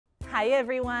Hi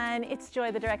everyone, it's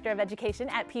Joy, the Director of Education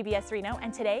at PBS Reno,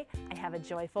 and today I have a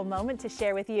joyful moment to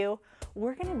share with you.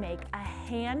 We're gonna make a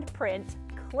handprint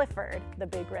Clifford, the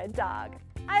big red dog.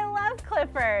 I love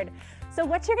Clifford! So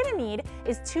what you're gonna need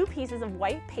is 2 pieces of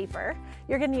white paper.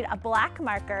 You're gonna need a black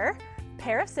marker,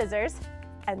 pair of scissors,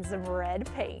 and some red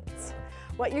paint.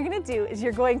 What you're gonna do is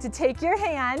you're going to take your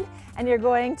hand and you're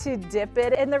going to dip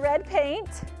it in the red paint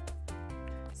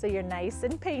so you're nice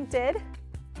and painted.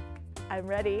 I'm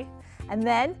ready. And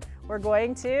then we're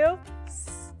going to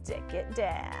stick it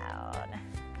down.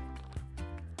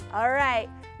 All right,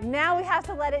 now we have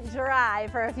to let it dry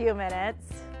for a few minutes.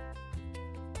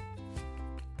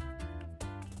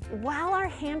 While our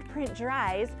handprint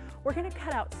dries, we're gonna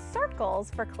cut out circles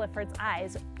for Clifford's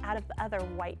eyes out of the other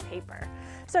white paper.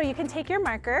 So you can take your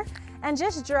marker and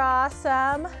just draw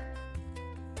some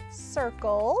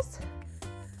circles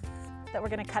that we're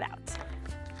gonna cut out.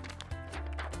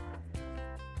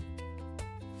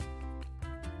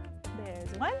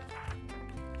 There's one.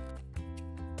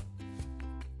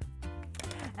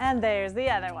 And there's the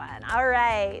other one. All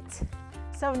right.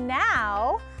 So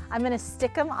now I'm gonna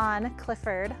stick them on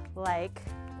Clifford like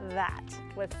that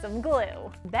with some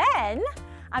glue. Then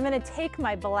I'm gonna take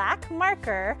my black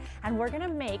marker and we're gonna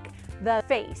make the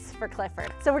face for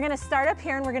Clifford. So we're gonna start up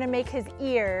here and we're gonna make his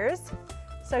ears.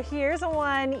 So here's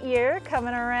one ear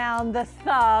coming around the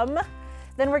thumb.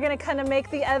 Then we're gonna kind of make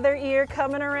the other ear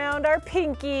coming around our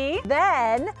pinky.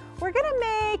 Then we're gonna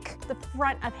make the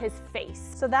front of his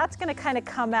face. So that's gonna kind of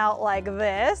come out like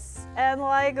this and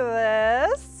like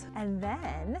this. And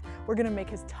then we're gonna make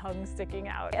his tongue sticking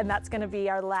out. And that's gonna be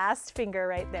our last finger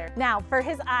right there. Now for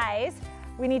his eyes,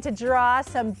 we need to draw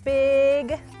some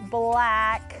big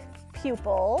black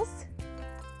pupils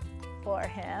for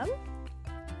him.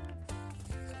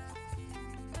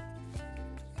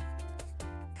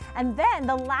 And then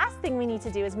the last thing we need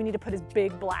to do is we need to put his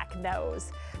big black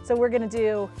nose. So we're gonna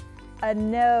do a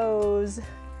nose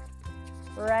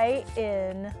right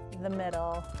in the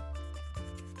middle.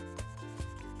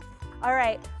 All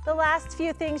right, the last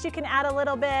few things, you can add a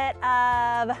little bit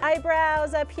of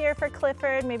eyebrows up here for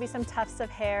Clifford, maybe some tufts of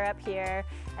hair up here.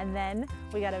 And then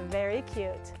we got a very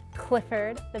cute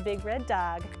Clifford, the big red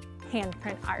dog,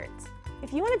 handprint art.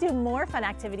 If you want to do more fun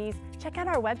activities, check out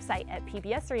our website at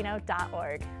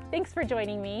pbsreno.org. Thanks for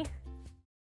joining me.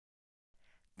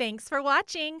 Thanks for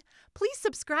watching. Please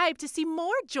subscribe to see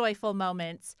more joyful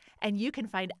moments. And you can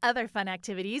find other fun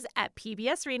activities at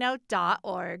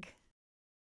pbsreno.org.